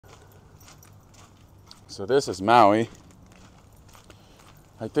So this is Maui.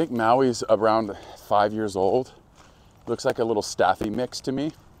 I think Maui's around 5 years old. Looks like a little Staffy mix to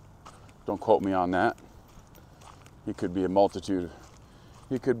me. Don't quote me on that. He could be a multitude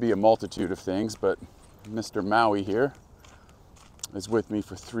of things, but Mr. Maui here is with me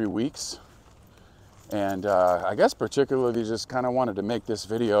for 3 weeks. And I guess particularly just kind of wanted to make this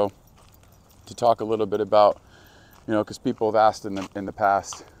video to talk a little bit about, because people have asked in the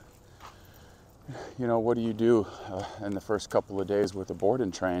past, what do you do in the first couple of days with a board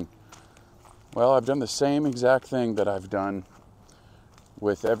and train? Well, I've done the same exact thing that I've done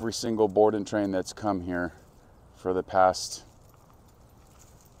with every single board and train that's come here for the past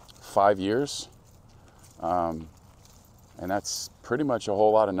 5 years. And that's pretty much a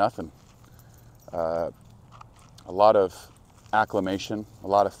whole lot of nothing. A lot of acclimation, a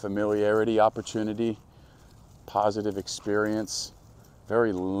lot of familiarity, opportunity, positive experience,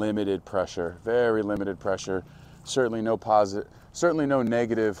 very limited pressure, certainly no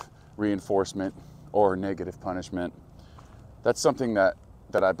negative reinforcement or negative punishment. That's something that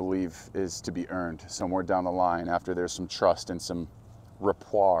I believe is to be earned somewhere down the line after there's some trust and some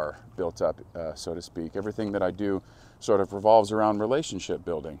rapport built up, so to speak. Everything that I do sort of revolves around relationship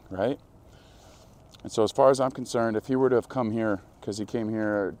building, right? And so as far as I'm concerned, if he were to have come here, because he came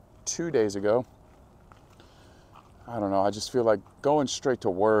here 2 days ago, I don't know, I just feel like going straight to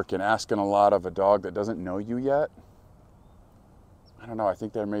work and asking a lot of a dog that doesn't know you yet, I don't know, I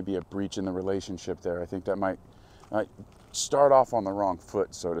think there may be a breach in the relationship there. I think that might start off on the wrong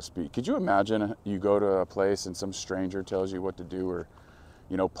foot, so to speak. Could you imagine you go to a place and some stranger tells you what to do, or,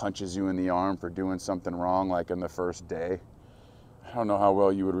 punches you in the arm for doing something wrong, like on the first day? I don't know how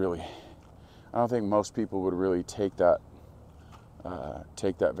well you would really, I don't think most people would really take that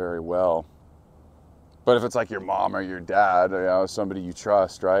very well. But if it's like your mom or your dad, somebody you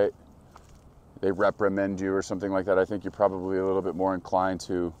trust, right? They reprimand you or something like that, I think you're probably a little bit more inclined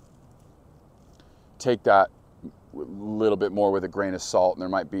to take that a little bit more with a grain of salt, and there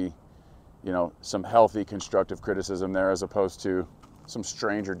might be, some healthy constructive criticism there as opposed to some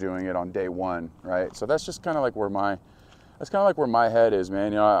stranger doing it on day one, right? So that's just kind of like where my head is,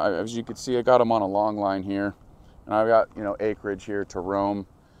 man. As you can see, I got them on a long line here, and I've got, acreage here to roam.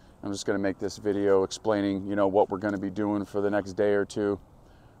 I'm just going to make this video explaining, what we're going to be doing for the next day or two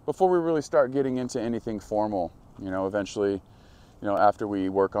before we really start getting into anything formal. Eventually, after we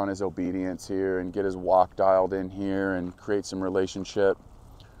work on his obedience here and get his walk dialed in here and create some relationship,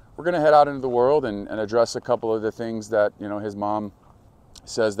 we're going to head out into the world and address a couple of the things that, his mom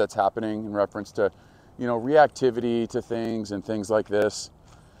says that's happening in reference to, reactivity to things and things like this.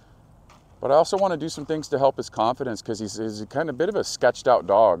 But I also want to do some things to help his confidence, because he's kind of a bit of a sketched out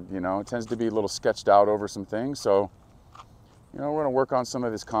dog, It tends to be a little sketched out over some things. So, we're going to work on some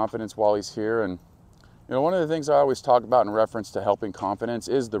of his confidence while he's here. And, one of the things I always talk about in reference to helping confidence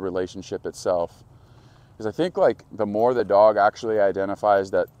is the relationship itself. Because I think, the more the dog actually identifies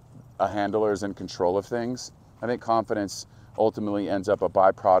that a handler is in control of things, I think confidence ultimately ends up a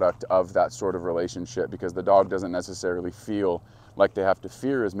byproduct of that sort of relationship, because the dog doesn't necessarily feel like they have to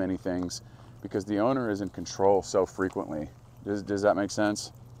fear as many things because the owner is in control so frequently. Does that make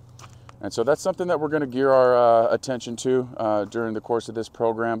sense? And so that's something that we're going to gear our attention to during the course of this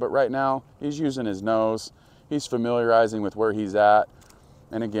program. But right now, he's using his nose. He's familiarizing with where he's at.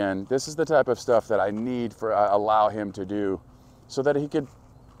 And again, this is the type of stuff that I need for allow him to do so that he could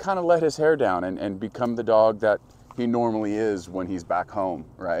kind of let his hair down and become the dog that he normally is when he's back home,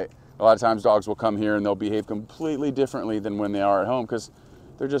 right? A lot of times dogs will come here and they'll behave completely differently than when they are at home because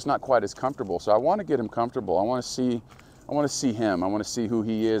they're just not quite as comfortable. So I want to get him comfortable. I want to see him. I want to see who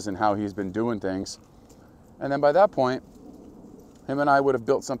he is and how he's been doing things. And then by that point, him and I would have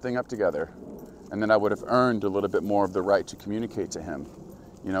built something up together. And then I would have earned a little bit more of the right to communicate to him,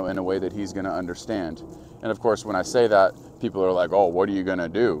 in a way that he's going to understand. And of course, when I say that, people are like, oh, what are you going to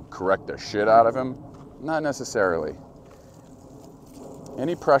do? Correct the shit out of him? Not necessarily.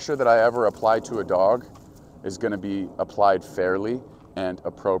 Any pressure that I ever apply to a dog is going to be applied fairly and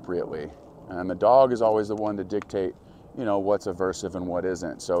appropriately. And the dog is always the one to dictate, what's aversive and what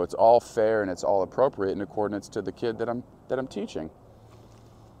isn't. So it's all fair and it's all appropriate in accordance to the kid that I'm teaching.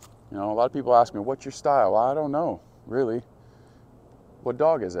 A lot of people ask me, what's your style? Well, I don't know, really. What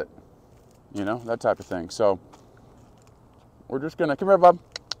dog is it? That type of thing. So we're just going to, come here, bub.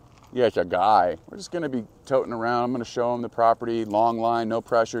 Yeah, it's a guy. We're just going to be toting around. I'm going to show him the property, long line, no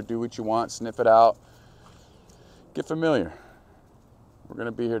pressure, do what you want, sniff it out. Get familiar. We're going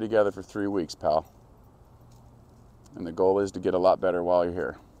to be here together for 3 weeks, pal. And the goal is to get a lot better while you're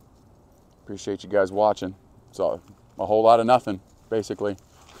here. Appreciate you guys watching. So a whole lot of nothing, basically.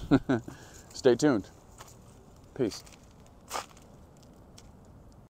 Stay tuned. Peace.